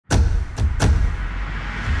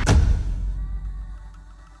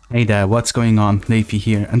Hey there, what's going on? Leyvi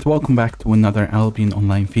here, and welcome back to another Albion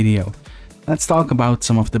Online video. Let's talk about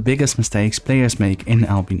some of the biggest mistakes players make in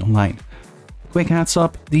Albion Online. Quick heads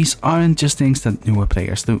up, these aren't just things that newer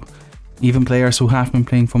players do. Even players who have been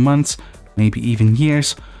playing for months, maybe even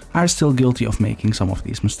years, are still guilty of making some of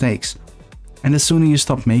these mistakes. And the sooner you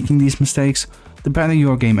stop making these mistakes, the better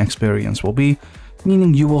your game experience will be,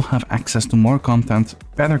 meaning you will have access to more content,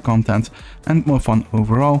 better content, and more fun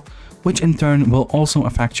overall, which in turn will also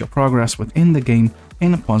affect your progress within the game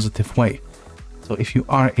in a positive way. So if you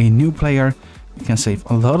are a new player, you can save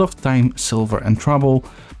a lot of time, silver and trouble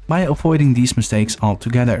by avoiding these mistakes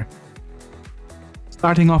altogether.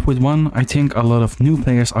 Starting off with one I think a lot of new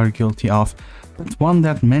players are guilty of, but one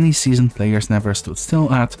that many seasoned players never stood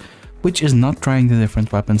still at, which is not trying the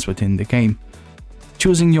different weapons within the game.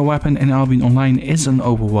 Choosing your weapon in Albion Online is an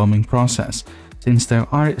overwhelming process, since there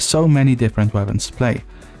are so many different weapons to play.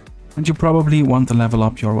 And you probably want to level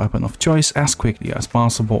up your weapon of choice as quickly as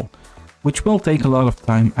possible, which will take a lot of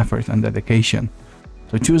time, effort and dedication.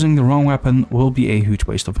 So choosing the wrong weapon will be a huge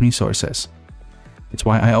waste of resources. It's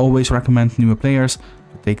why I always recommend newer players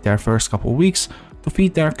to take their first couple weeks to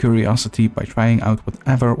feed their curiosity by trying out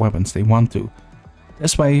whatever weapons they want to.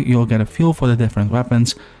 This way you'll get a feel for the different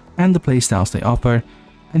weapons and the playstyles they offer,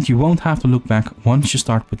 and you won't have to look back once you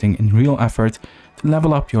start putting in real effort to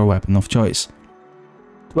level up your weapon of choice.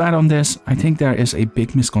 To add on this, I think there is a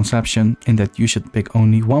big misconception in that you should pick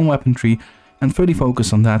only one weapon tree and fully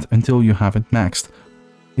focus on that until you have it maxed.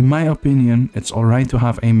 In my opinion, it's alright to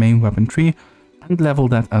have a main weapon tree and level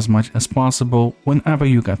that as much as possible whenever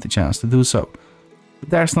you get the chance to do so.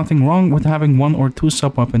 But there's nothing wrong with having one or two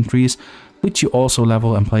sub-weapon trees which you also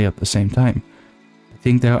level and play at the same time. I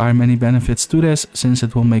think there are many benefits to this, since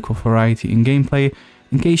it will make for variety in gameplay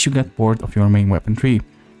in case you get bored of your main weapon tree.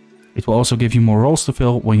 It will also give you more roles to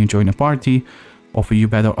fill when you join a party, offer you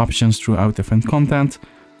better options throughout different content,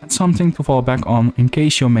 and something to fall back on in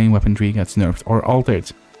case your main weapon tree gets nerfed or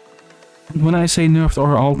altered. And when I say nerfed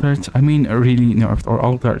or altered, I mean really nerfed or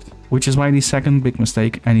altered, which is why the second big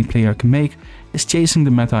mistake any player can make is chasing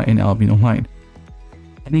the meta in Albion Online.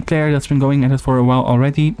 Any player that's been going at it for a while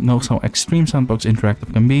already knows how extreme Sandbox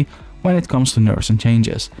Interactive can be when it comes to nerfs and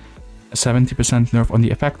changes. A 70% nerf on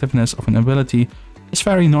the effectiveness of an ability is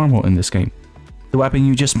very normal in this game. The weapon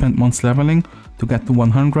you just spent months leveling to get to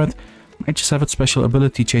 100 might just have its special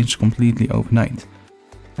ability changed completely overnight.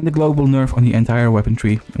 And the global nerf on the entire weapon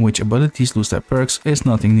tree, in which abilities lose their perks, is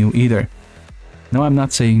nothing new either. Now, I'm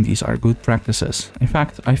not saying these are good practices. In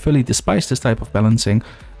fact, I fully despise this type of balancing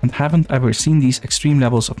and haven't ever seen these extreme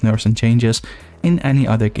levels of nerfs and changes in any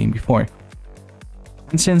other game before.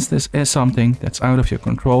 And since this is something that's out of your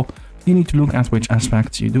control, you need to look at which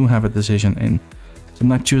aspects you do have a decision in. So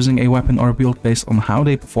not choosing a weapon or build based on how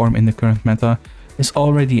they perform in the current meta is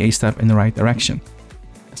already a step in the right direction.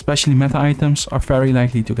 Especially meta items are very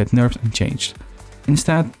likely to get nerfed and changed.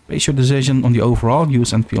 Instead, base your decision on the overall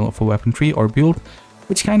use and feel of a weapon tree or build,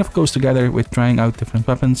 which kind of goes together with trying out different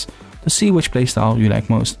weapons to see which playstyle you like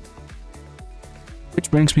most. Which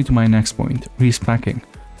brings me to my next point, respecing.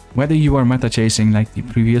 Whether you are meta chasing like the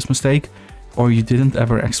previous mistake, or you didn't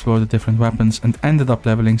ever explore the different weapons and ended up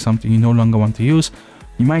leveling something you no longer want to use,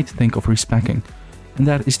 you might think of respecing. And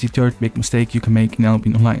that is the third big mistake you can make in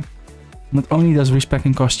Albion Online. Not only does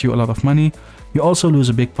respecing cost you a lot of money, you also lose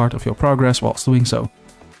a big part of your progress whilst doing so.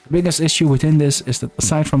 The biggest issue within this is that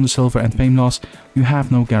aside from the silver and fame loss, you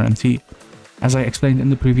have no guarantee. As I explained in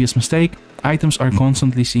the previous mistake, items are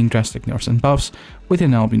constantly seeing drastic nerfs and buffs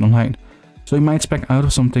within Albion Online, so you might spec out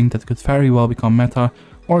of something that could very well become meta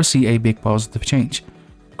or see a big positive change.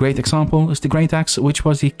 A great example is the Great Axe, which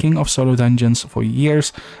was the king of solo dungeons for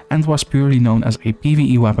years and was purely known as a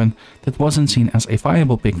PvE weapon that wasn't seen as a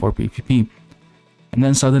viable pick for PvP. And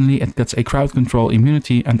then suddenly it gets a crowd control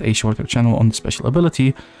immunity and a shorter channel on the special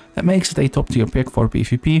ability that makes it a top tier pick for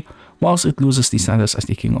PvP, whilst it loses the status as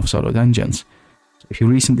the king of solo dungeons. So if you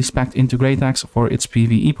recently specced into Great Axe for its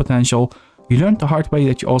PvE potential, you learned the hard way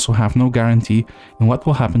that you also have no guarantee in what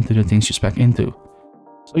will happen to the things you spec into.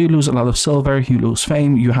 So you lose a lot of silver, you lose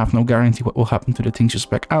fame, you have no guarantee what will happen to the things you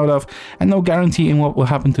spec out of, and no guarantee in what will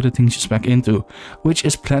happen to the things you spec into, which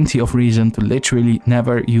is plenty of reason to literally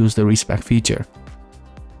never use the respec feature.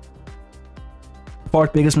 The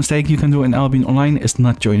fourth biggest mistake you can do in Albion Online is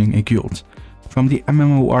not joining a guild. From the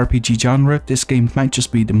MMORPG genre, this game might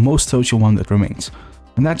just be the most social one that remains,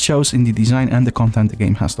 and that shows in the design and the content the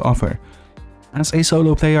game has to offer. As a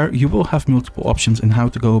solo player, you will have multiple options in how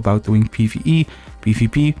to go about doing PvE,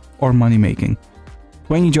 PvP, or money making.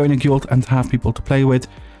 When you join a guild and have people to play with,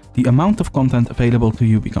 the amount of content available to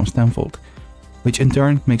you becomes tenfold. which in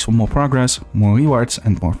turn makes for more progress, more rewards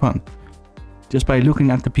and more fun. Just by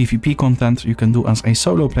looking at the PvP content you can do as a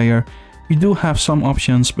solo player, you do have some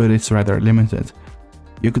options, but it's rather limited.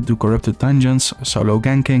 You could do corrupted dungeons, solo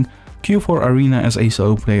ganking, queue for arena as a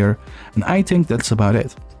solo player, and I think that's about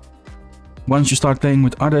it. Once you start playing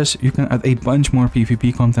with others, you can add a bunch more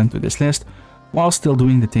PvP content to this list, while still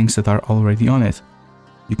doing the things that are already on it.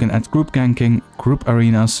 You can add group ganking, group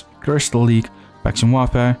arenas, Crystal League, faction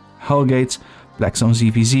warfare, Hellgates, Black Zone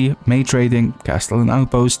ZVZ, Mage trading, Castle and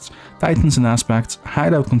Outposts, Titans and Aspects,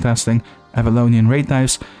 Hideout contesting, Avalonian raid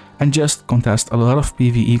dives, and just contest a lot of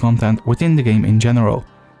PvE content within the game in general.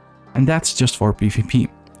 And that's just for PvP,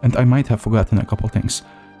 and I might have forgotten a couple things.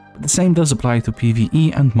 But the same does apply to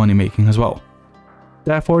PvE and money making as well.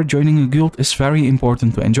 Therefore, joining a guild is very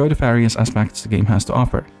important to enjoy the various aspects the game has to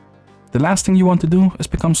offer. The last thing you want to do is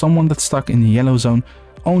become someone that's stuck in the yellow zone,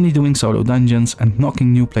 only doing solo dungeons and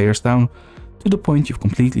knocking new players down to the point you've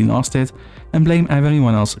completely lost it, and blame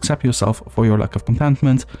everyone else except yourself for your lack of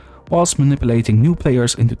contentment, whilst manipulating new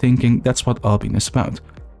players into thinking that's what Albion is about.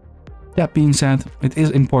 That being said, it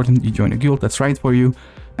is important you join a guild that's right for you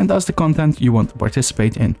and does the content you want to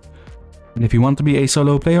participate in. And if you want to be a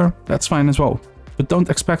solo player, that's fine as well, but don't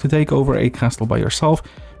expect to take over a castle by yourself,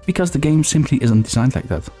 because the game simply isn't designed like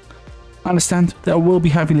that. Understand, there will be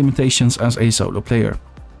heavy limitations as a solo player.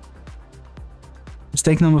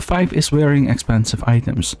 Mistake number 5 is wearing expensive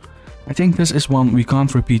items. I think this is one we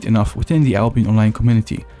can't repeat enough within the Albion Online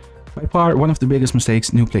community. By far, one of the biggest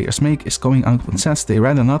mistakes new players make is going out with sets they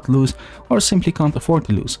rather not lose or simply can't afford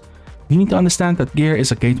to lose. You need to understand that gear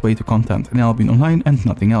is a gateway to content in Albion Online and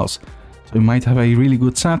nothing else. So you might have a really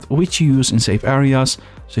good set which you use in safe areas,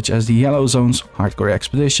 such as the yellow zones, hardcore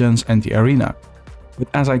expeditions and the arena. But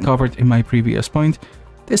as I covered in my previous point,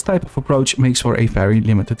 this type of approach makes for a very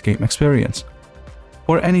limited game experience.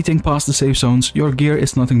 For anything past the safe zones, your gear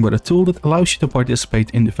is nothing but a tool that allows you to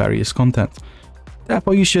participate in the various content.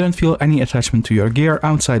 Therefore, you shouldn't feel any attachment to your gear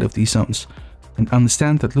outside of these zones, and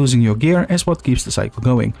understand that losing your gear is what keeps the cycle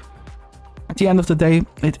going. At the end of the day,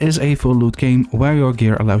 it is a full loot game where your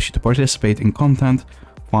gear allows you to participate in content,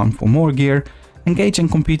 farm for more gear, engage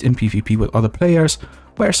and compete in PvP with other players,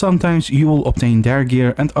 where sometimes you will obtain their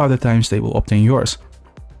gear and other times they will obtain yours.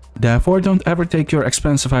 Therefore, don't ever take your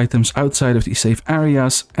expensive items outside of these safe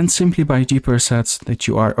areas and simply buy cheaper sets that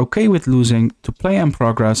you are okay with losing to play and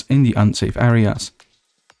progress in the unsafe areas.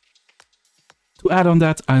 To add on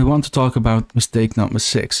that, I want to talk about mistake number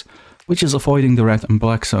 6, which is avoiding the red and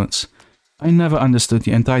black zones. I never understood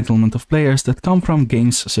the entitlement of players that come from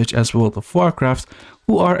games such as World of Warcraft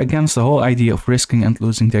who are against the whole idea of risking and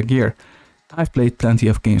losing their gear. I've played plenty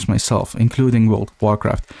of games myself, including World of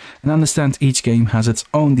Warcraft, and understand each game has its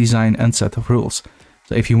own design and set of rules.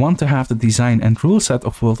 So if you want to have the design and rule set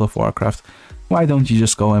of World of Warcraft, why don't you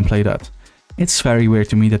just go and play that? It's very weird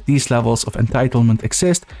to me that these levels of entitlement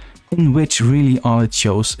exist, in which really all it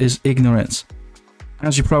shows is ignorance.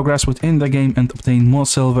 As you progress within the game and obtain more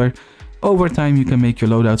silver, over time you can make your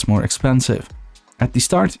loadouts more expensive. At the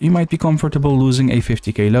start, you might be comfortable losing a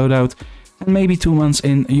 50k loadout, and maybe 2 months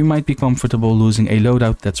in, you might be comfortable losing a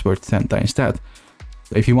loadout that's worth 10 times that.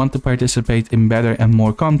 So if you want to participate in better and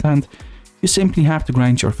more content, you simply have to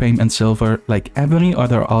grind your fame and silver like every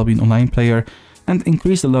other Albion Online player and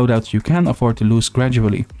increase the loadouts you can afford to lose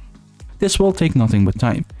gradually. This will take nothing but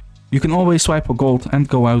time. You can always swipe for gold and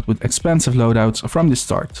go out with expensive loadouts from the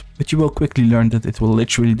start, but you will quickly learn that it will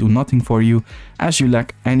literally do nothing for you as you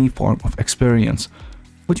lack any form of experience,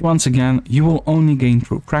 which once again you will only gain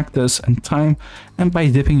through practice and time and by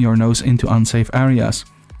dipping your nose into unsafe areas.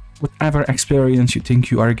 Whatever experience you think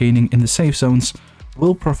you are gaining in the safe zones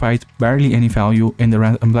will provide barely any value in the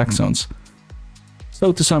red and black zones.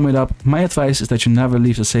 So to sum it up, my advice is that you never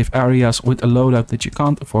leave the safe areas with a loadout that you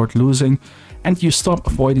can't afford losing, and you stop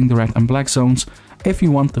avoiding the red and black zones if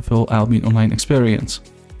you want the full Albion Online experience.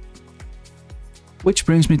 Which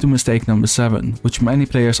brings me to mistake number 7, which many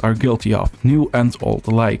players are guilty of, new and old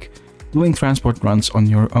alike, doing transport runs on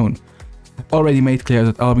your own. I've already made clear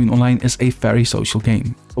that Albion Online is a very social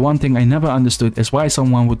game. The one thing I never understood is why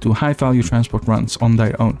someone would do high value transport runs on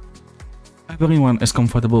their own. Everyone is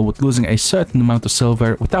comfortable with losing a certain amount of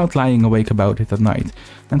silver without lying awake about it at night,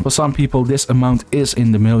 and for some people this amount is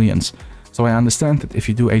in the millions. So I understand that if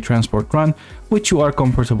you do a transport run, which you are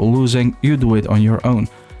comfortable losing, you do it on your own.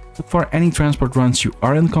 But for any transport runs you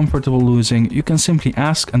aren't comfortable losing, you can simply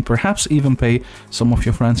ask and perhaps even pay some of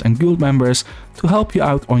your friends and guild members to help you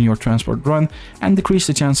out on your transport run and decrease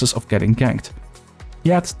the chances of getting ganked.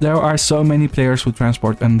 Yet there are so many players who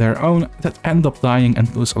transport on their own that end up dying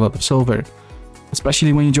and lose a lot of silver.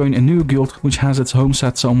 Especially when you join a new guild which has its home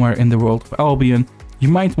set somewhere in the world of Albion, you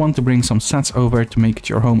might want to bring some sets over to make it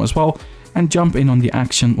your home as well and jump in on the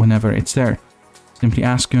action whenever it's there. Simply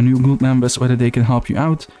ask your new guild members whether they can help you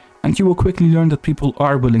out, and you will quickly learn that people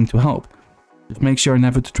are willing to help. Just make sure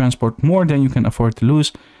never to transport more than you can afford to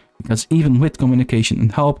lose, because even with communication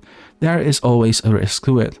and help, there is always a risk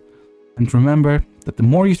to it. And remember that the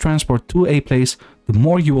more you transport to a place, the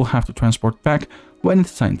more you will have to transport back when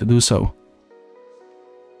it's time to do so.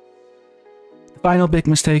 The final big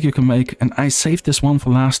mistake you can make, and I saved this one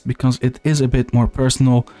for last because it is a bit more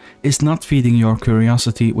personal, is not feeding your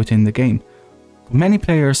curiosity within the game. For many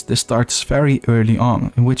players, this starts very early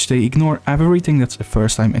on, in which they ignore everything that's a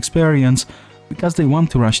first time experience because they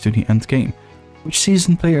want to rush to the end game. Which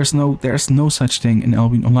seasoned players know there's no such thing in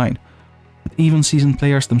Albion Online. But even seasoned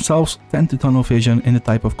players themselves tend to tunnel vision in the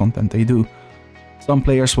type of content they do. Some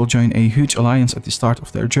players will join a huge alliance at the start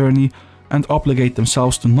of their journey and obligate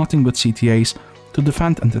themselves to nothing but CTAs to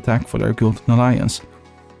defend and attack for their guild and alliance.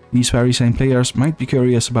 These very same players might be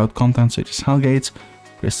curious about content such as Hellgates,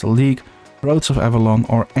 Crystal League, Roads of Avalon,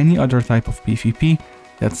 or any other type of PvP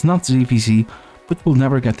that's not ZVZ, but will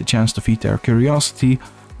never get the chance to feed their curiosity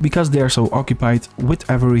because they are so occupied with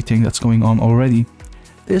everything that's going on already.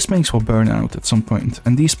 This makes for burnout at some point,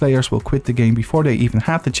 and these players will quit the game before they even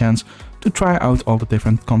had the chance to try out all the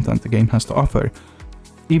different content the game has to offer.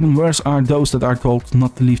 Even worse are those that are told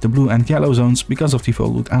not to leave the blue and yellow zones because of the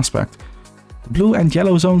full loot aspect. The blue and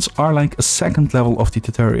yellow zones are like a second level of the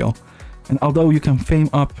tutorial, and although you can fame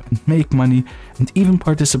up and make money and even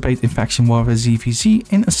participate in faction war with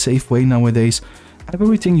ZVZ in a safe way nowadays,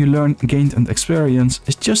 everything you learn, gain and experience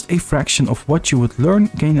is just a fraction of what you would learn,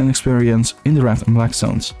 gain and experience in the red and black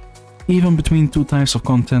zones. Even between two types of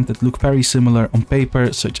content that look very similar on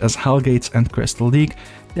paper, such as Hellgates and Crystal League,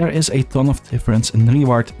 there is a ton of difference in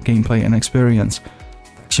reward, gameplay and experience.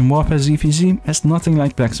 Faction Warfare ZVZ is nothing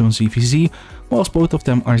like Black Zone ZVZ, whilst both of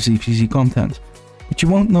them are ZVZ content. But you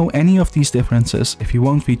won't know any of these differences if you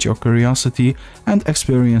won't feed your curiosity and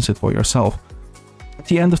experience it for yourself. At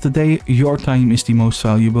the end of the day, your time is the most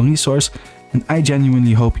valuable resource, and I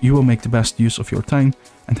genuinely hope you will make the best use of your time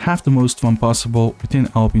and have the most fun possible within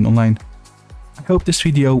Albion Online. I hope this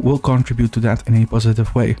video will contribute to that in a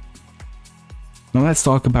positive way. Now let's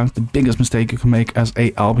talk about the biggest mistake you can make as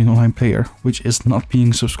a Albion Online player, which is not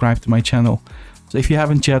being subscribed to my channel. So if you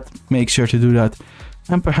haven't yet, make sure to do that,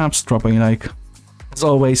 and perhaps drop a like. As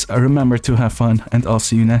always, remember to have fun, and I'll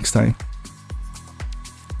see you next time.